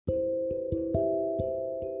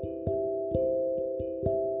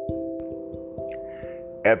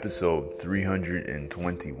Episode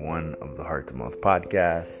 321 of the Heart to Mouth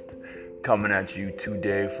podcast, coming at you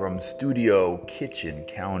today from studio kitchen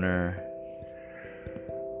counter.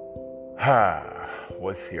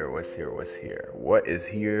 What's here? What is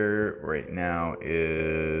here right now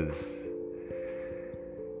is,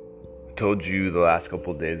 I told you the last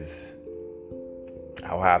couple of days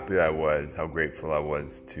how happy I was, how grateful I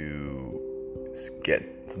was to get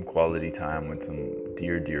some quality time with some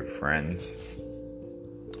dear friends.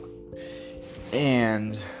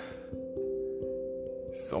 And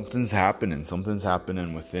something's happening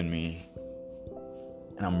within me,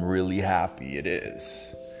 and I'm really happy it is.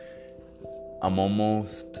 I'm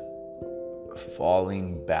almost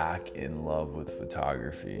falling back in love with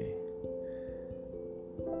photography.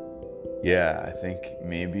 Yeah, I think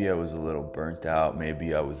maybe I was a little burnt out,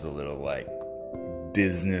 maybe I was a little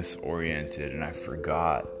business oriented, and I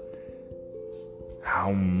forgot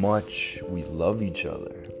how much we love each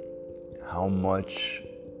other. How much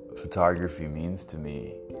photography means to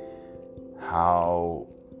me, how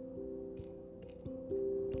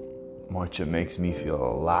much it makes me feel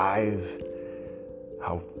alive,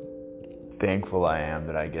 how thankful I am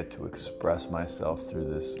that I get to express myself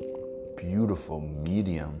through this beautiful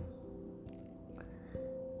medium.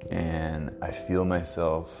 And I feel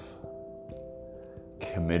myself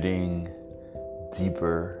committing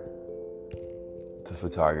deeper to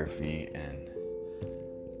photography, and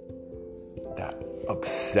that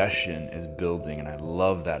obsession is building, and I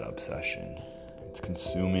love that obsession. It's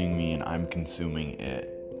consuming me and I'm consuming it.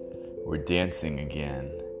 We're dancing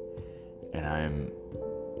again, and I'm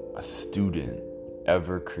a student,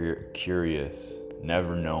 ever curious,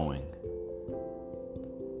 never knowing,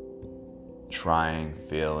 trying,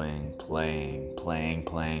 failing, playing.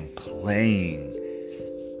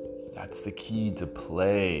 That's the key, to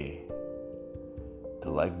play. To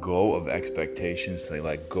let go of expectations, to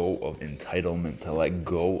let go of entitlement, to let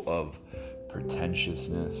go of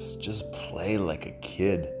pretentiousness. Just play like a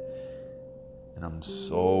kid. And I'm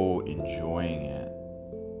so enjoying it.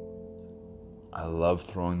 I love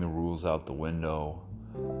throwing the rules out the window.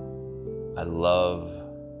 I love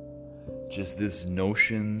just this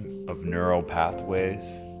notion of neural pathways.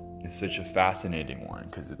 It's such a fascinating one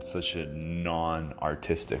because it's such a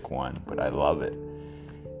non-artistic one, but I love it.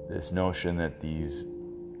 This notion that these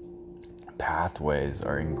pathways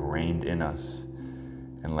are ingrained in us,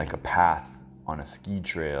 and like a path on a ski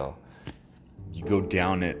trail, you go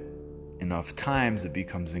down it enough times, it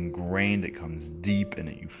becomes ingrained, it comes deep, and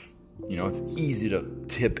it's easy to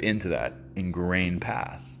tip into that ingrained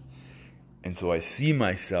path. And so I see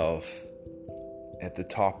myself at the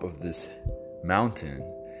top of this mountain,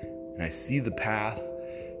 and I see the path,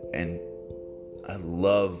 and I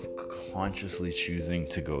love consciously choosing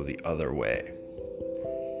to go the other way.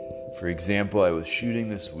 For example, I was shooting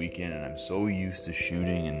this weekend, and I'm so used to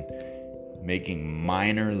shooting and making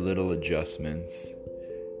minor little adjustments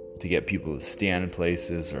to get people to stand in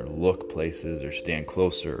places or look places or stand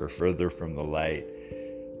closer or further from the light.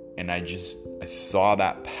 And I saw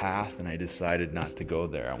that path, and I decided not to go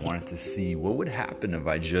there. I wanted to see what would happen if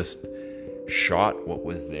I just shot what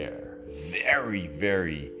was there. Very,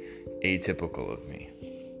 very atypical of me.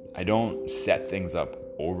 I don't set things up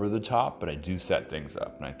over the top, but I do set things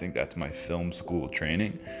up, and I think that's my film school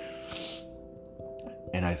training.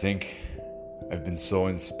 And I think I've been so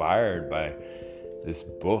inspired by this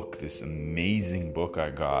book, this amazing book I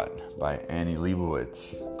got by Annie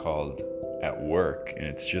Leibovitz called At Work, and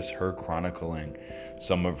it's just her chronicling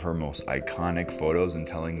some of her most iconic photos and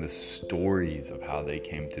telling the stories of how they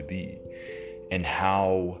came to be, and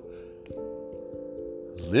how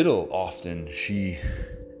little often she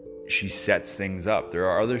sets things up. There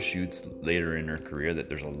are other shoots later in her career that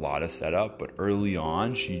there's a lot of setup, but early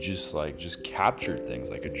on she just captured things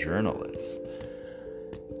like a journalist.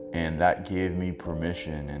 And that gave me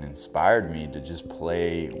permission and inspired me to just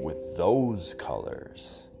play with those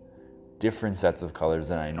colors, different sets of colors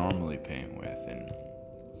than I normally paint with. And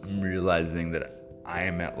I'm realizing that I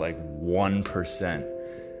am at 1%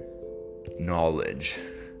 knowledge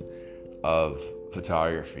of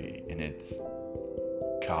photography, and it's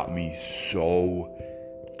got me so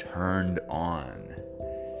turned on.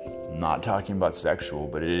 I'm not talking about sexual,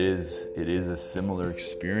 but it is a similar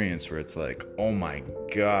experience where it's like, oh my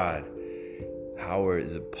God, how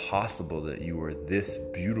is it possible that you are this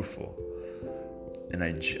beautiful? And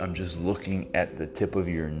I'm just looking at the tip of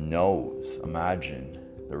your nose. Imagine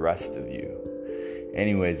the rest of you.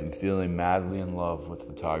 Anyways, I'm feeling madly in love with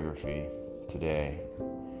photography today.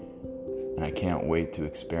 And I can't wait to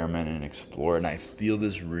experiment and explore. And I feel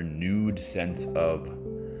this renewed sense of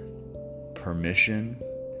permission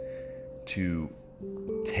to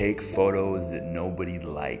take photos that nobody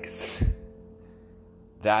likes.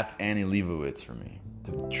 That's Annie Leibovitz for me.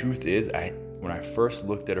 The truth is, when I first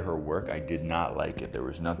looked at her work, I did not like it. There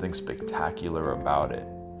was nothing spectacular about it.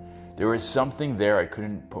 There was something there, I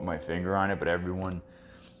couldn't put my finger on it, but everyone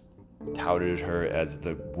touted her as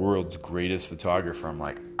the world's greatest photographer. I'm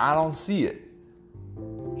like, I don't see it.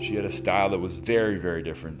 She had a style that was very, very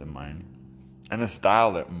different than mine, and a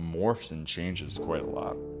style that morphs and changes quite a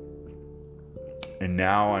lot. And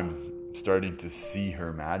now I'm starting to see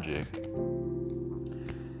her magic,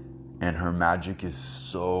 and her magic is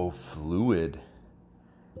so fluid.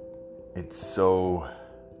 It's so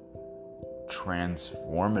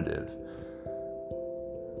transformative,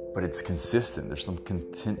 but it's consistent. There's some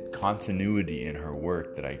continuity in her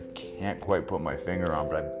work that I can't quite put my finger on,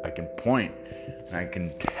 but I can point and I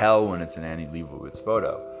can tell when it's an Annie Leibovitz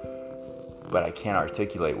photo, but I can't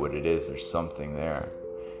articulate what it is. There's something there.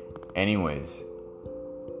 Anyways,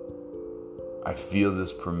 I feel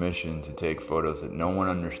this permission to take photos that no one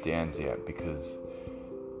understands yet, because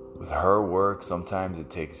with her work, sometimes it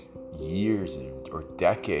takes years or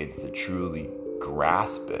decades to truly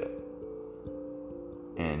grasp it.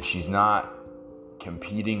 And she's not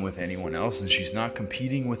competing with anyone else, and she's not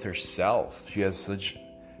competing with herself. She has such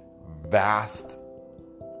vast,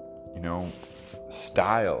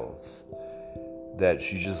 styles that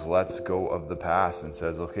she just lets go of the past and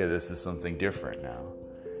says, okay, this is something different now.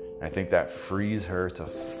 And I think that frees her to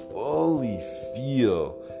fully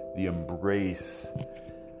feel the embrace,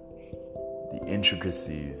 the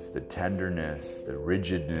intricacies, the tenderness, the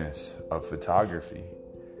rigidness of photography.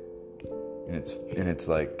 And it's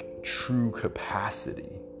like true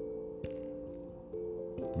capacity,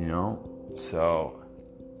 So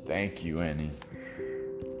thank you, Annie.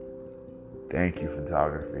 Thank you,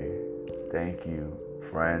 photography. Thank you,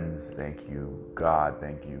 friends. Thank you, God.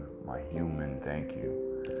 Thank you, my human. Thank you.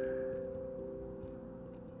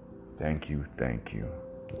 Thank you. Thank you.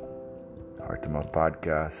 Heart to Mouth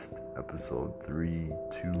Podcast, episode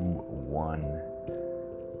 321.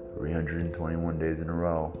 321 days in a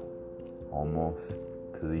row. Almost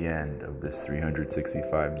to the end of this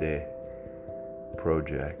 365-day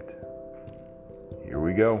project. Here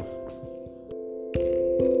we go.